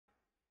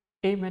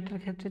এই ম্যাথের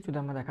ক্ষেত্রে যদি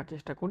আমরা দেখার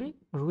চেষ্টা করি,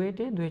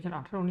 রুয়েটে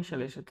 2018-19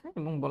 সালে এসেছে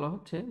এবং বলা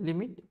হচ্ছে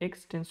limit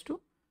x tends to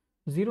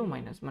 0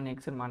 minus, মানে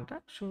এক্স এর মানটা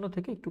 0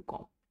 থেকে একটু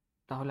কম।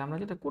 তাহলে আমরা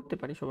যেটা করতে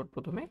পারি সবার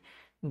প্রথমে,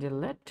 যে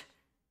লেট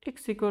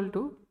এক্স ইকুয়াল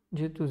টু,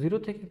 যেহেতু 0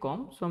 থেকে কম,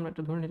 সো আমরা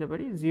একটা ধরে নিতে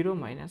পারি 0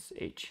 মাইনাস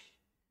এইচ,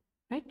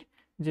 রাইট?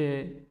 যে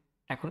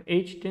এখন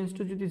এইচ টেন্স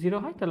টু যদি 0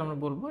 হয় তাহলে আমরা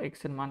বলবো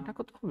এক্স এর মানটা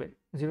কত হবে,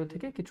 0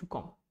 থেকে কিছু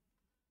কম।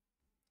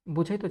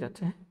 বোঝাই তো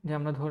যাচ্ছে, হ্যাঁ? যে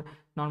আমরা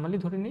নর্মালি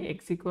ধরে নিই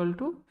x equal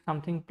to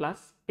something plus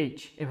H,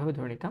 এভাবে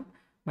ধরে নিতাম।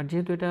 বাট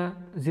যেহেতু এটা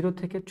 0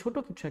 থেকে ছোট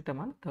কিছু একটা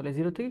মান, তাহলে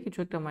 0 থেকে কিছু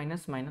একটা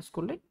মাইনাস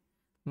করলে,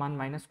 মান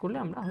মাইনাস করলে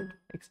আমরা হয়তো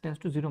এক্স টেন্স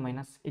টু 0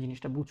 মাইনাস এই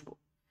জিনিসটা বুঝবো।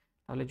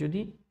 তাহলে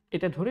যদি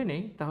এটা ধরে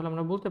নেই তাহলে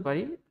আমরা বলতে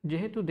পারি,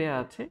 যেহেতু দেয়া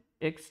আছে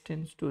এক্স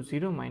টেন্স টু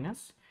 0 মাইনাস,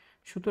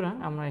 সুতরাং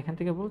আমরা এখান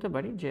থেকে বলতে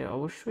পারি যে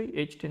অবশ্যই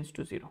এইচ টেন্স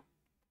টু 0।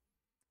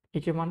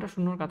 এইচ এর মানটা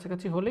শূন্যর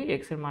কাছাকাছি হলেই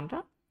এক্স এর মানটা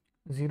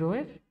 0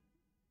 এর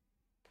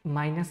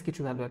মাইনাস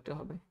কিছু ভ্যালু একটা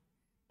হবে।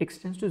 এক্স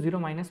টেন্স টু 0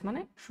 মাইনাস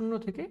মানে 0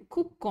 থেকে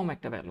খুব কম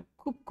একটা ভ্যালু,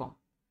 খুব কম।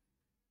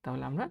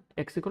 তাহলে আমরা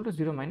x equal to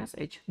 0 minus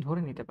H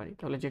ধরে নিতে পারি।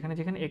 তাহলে যেখানে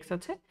যেখানে এক্স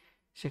আছে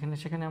সেখানে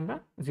সেখানে আমরা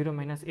 0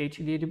 মাইনাস এইচ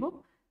দিয়ে দিব,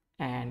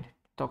 অ্যান্ড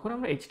তখন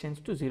আমরা এইচ টেন্স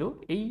টু 0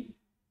 এই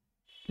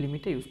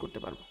লিমিটটা ইউজ করতে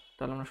পারবো।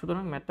 তাহলে আমরা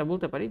সুতরাং ম্যাথটা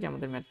বলতে পারি যে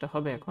আমাদের ম্যাথটা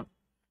হবে এখন,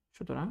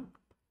 সুতরাং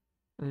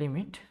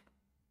লিমিট,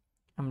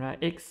 আমরা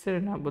এক্স এর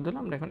না বদলে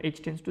আমরা এখন এইচ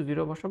টেন্স টু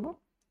 0 বসাবো,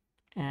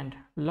 অ্যান্ড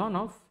লন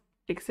অফ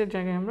এক্স এর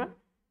জায়গায় আমরা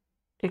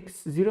এক্স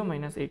 0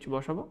 মাইনাস এইচ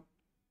বসাবো,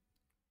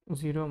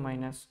 0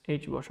 মাইনাস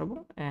এইচ বসাবো,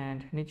 অ্যান্ড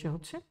নিচে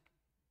হচ্ছে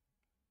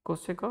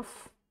কোসেক অফ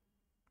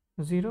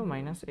 0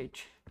 মাইনাস এইচ।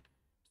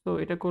 তো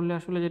এটা করলে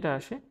আসলে যেটা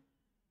আসে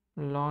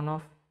loan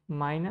of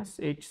minus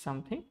H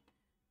something,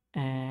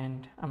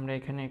 and আমরা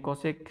এখানে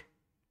কোসেক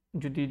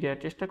যদি দেওয়ার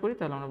চেষ্টা করি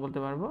তাহলে আমরা বলতে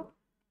পারবো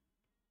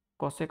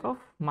cosec of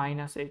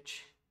minus H,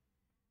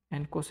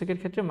 and কোসেকের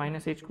ক্ষেত্রে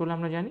মাইনাস এইচ করলে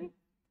আমরা জানি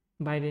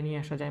বাইরে নিয়ে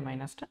আসা যায়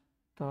মাইনাসটা,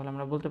 তাহলে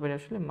আমরা বলতে পারি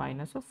আসলে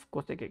মাইনাস অফ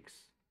কোসেক এক্স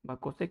বা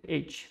কোসেক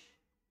এইচ।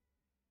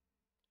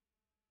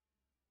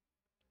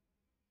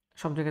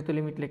 সব জায়গায় তো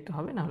লিমিট লিখতে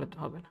হবে, না হলে তো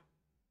হবে না।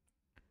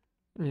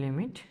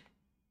 লিমিট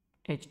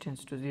h টেন্স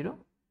টু 0,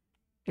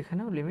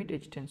 এখানেও limit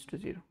h tends to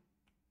 0,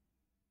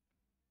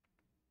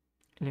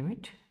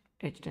 limit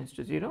h tends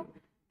to 0,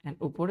 and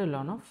উপরে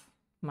loan of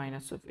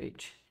minus of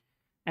h।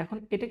 এখন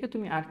এটাকে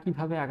তুমি আর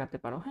কিভাবে আগাতে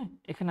পারো, হ্যাঁ?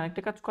 এখানে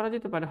আরেকটা কাজ করা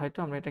যেতে পারে, হয়তো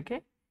আমরা এটাকে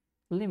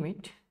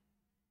লিমিট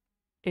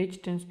h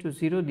টেন্স টু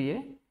 0 দিয়ে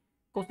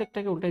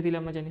কোসেকটাকে উল্টাই দিলে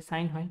আমরা জানি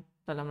সাইন হয়,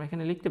 তাহলে আমরা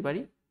এখানে লিখতে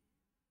পারি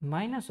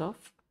minus of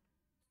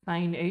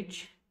sign h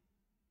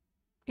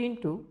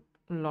into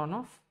loan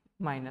of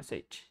minus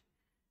h।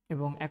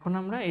 এবং এখন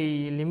আমরা এই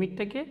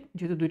লিমিটটাকে,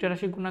 যেহেতু দুইটা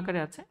রাশি গুণাকারে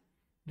আছে,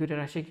 দুইটা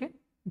রাশিকে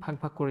ভাগ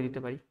ভাগ করে দিতে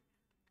পারি।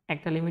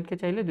 একটা লিমিটকে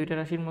চাইলে দুইটা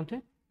রাশির মধ্যে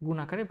গুণ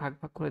আকারে ভাগ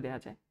ভাগ করে দেওয়া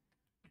যায়।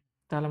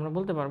 তাহলে আমরা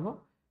বলতে পারবো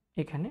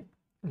এখানে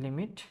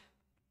লিমিট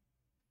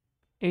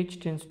h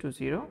টেন্স টু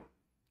 0,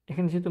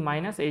 এখানে যেহেতু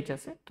মাইনাস এইচ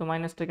আছে তো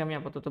মাইনাসটাকে আমি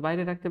আপাতত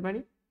বাইরে রাখতে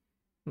পারি,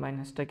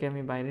 মাইনাসটাকে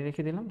আমি বাইরে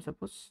রেখে দিলাম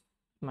সাপোজ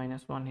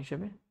 -1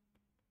 হিসেবে,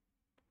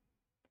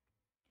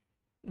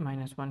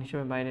 -1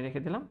 হিসেবে বাইরে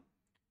রেখে দিলাম,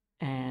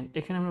 অ্যান্ড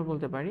এখানে আমরা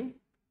বলতে পারি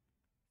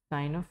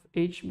sign of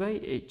h by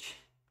h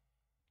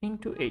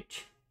into h,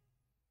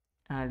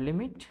 R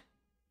limit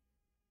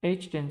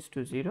h tends to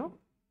 0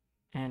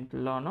 and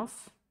loan of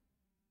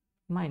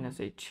minus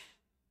h।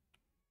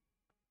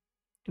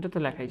 এটা তো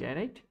লেখাই যায়,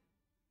 রাইট?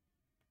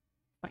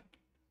 ফাইন।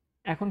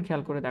 এখন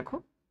খেয়াল করে দেখো,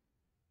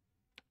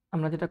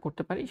 আমরা যেটা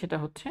করতে পারি সেটা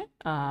হচ্ছে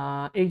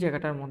এই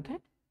জায়গাটার মধ্যে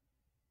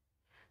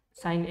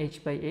সাইন h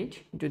বাই h,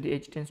 যদি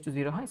h টেন্স টু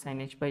 0 হয় সাইন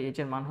h বাই h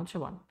এর মান হচ্ছে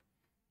 1,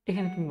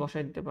 এখানে তুমি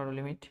বসাই দিতে পারো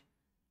লিমিট,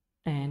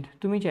 অ্যান্ড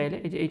তুমি চাইলে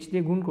এই যে h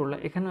দিয়ে গুণ করলে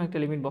এখানেও একটা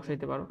লিমিট বসাই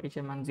দিতে পারো, h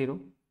এর মান 0,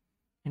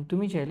 অ্যান্ড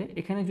তুমি চাইলে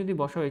এখানে যদি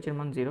বসাও h এর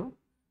মান 0,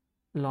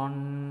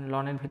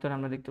 লনের ভেতরে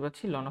আমরা দেখতে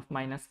পাচ্ছি লন অফ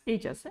মাইনাস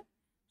এইচ আছে,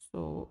 সো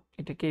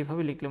এটাকে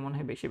এইভাবে লিখলে মনে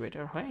হয় বেশি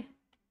বেটার হয়,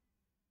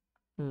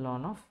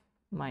 লন অফ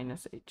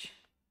মাইনাস এইচ,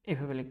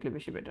 এইভাবে লিখলে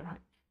বেশি বেটার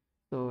হয়।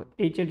 তো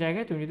এইচ এর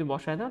জায়গায় তুমি যদি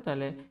বসায় দাও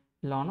তাহলে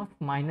লন অফ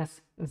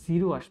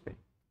 -0 আসবে,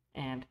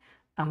 অ্যান্ড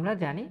আমরা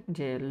জানি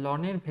যে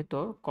লনের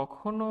ভেতর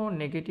কখনো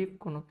নেগেটিভ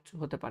কোনো কিছু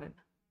হতে পারে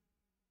না,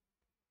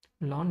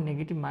 লন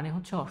নেগেটিভ মানে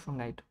হচ্ছে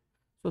অসংজ্ঞায়িত।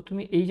 তো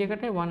তুমি এই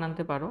জায়গাটায় 1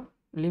 আনতে পারো,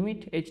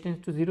 লিমিট h টেন্স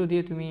টু 0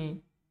 দিয়ে তুমি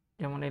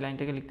যেমন এই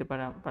লাইনটাকে লিখতে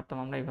পারতাম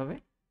আমরা এইভাবে,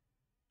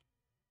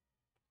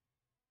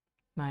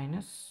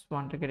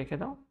 -1টাকে রেখে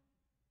দাও,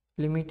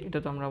 লিমিট, এটা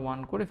তো আমরা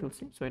 1 করে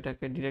ফেলছি, সো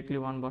এটাকে ডিরেক্টলি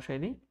 1 বসাই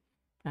দিই,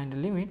 and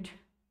limit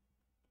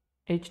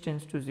h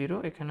tends to 0,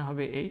 এখানে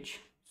হবে h,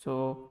 সো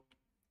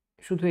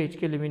শুধু h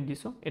কে লিমিট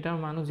দিছো, এটার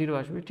মানও 0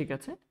 আসবে, ঠিক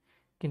আছে,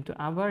 কিন্তু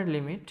আবার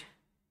লিমিট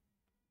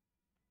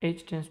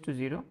h টেন্স টু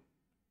 0,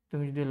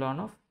 তুমি যদি লন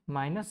অফ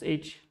মাইনাস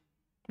এইচ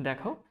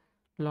দেখো,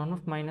 লন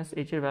অফ মাইনাস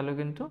এইচ এর ভ্যালু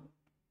কিন্তু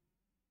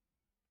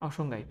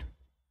অসংজ্ঞায়িত,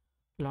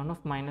 লন অফ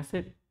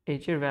মাইনাসের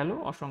এইচ এর ভ্যালু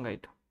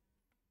অসংজ্ঞায়িত,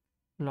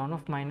 লন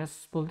অফ মাইনাস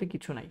বলতে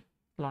কিছু নাই,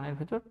 লনের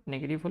ভেতর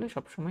নেগেটিভ হলে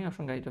সবসময়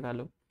অসংজ্ঞায়িত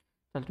ভ্যালু।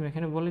 তাহলে তুমি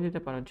এখানে বলে দিতে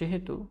পারো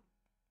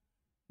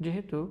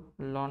যেহেতু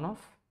লন অফ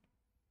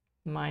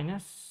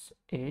মাইনাস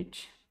এইচ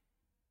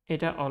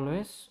এটা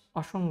অলওয়েজ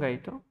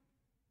অসংজ্ঞায়িত,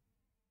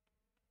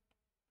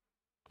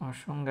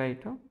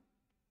 অসংজ্ঞায়িত।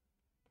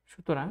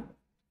 সুতরাং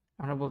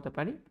আমরা বলতে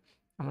পারি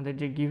আমাদের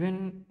যে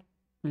গিভেন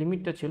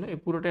লিমিটটা ছিল এই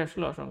পুরোটাই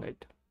আসলে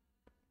অসংজ্ঞায়িত।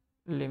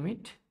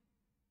 Limit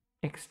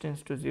x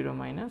tends to 0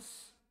 minus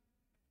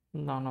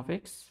ln of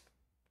x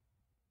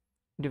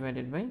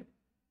divided by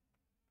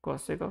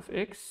cosec of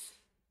x,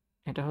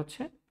 এটা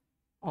হচ্ছে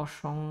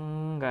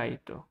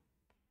অসংজ্ঞায়িত।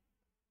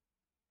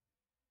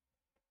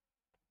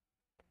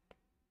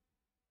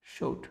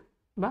 শর্ট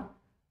বা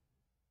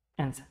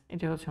অ্যান্সার,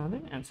 এটা হচ্ছে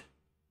আমাদের অ্যান্সার।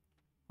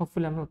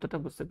 হোপফুলি আমরা উত্তরটা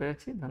বুঝতে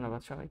পেরেছি।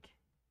 ধন্যবাদ সবাইকে।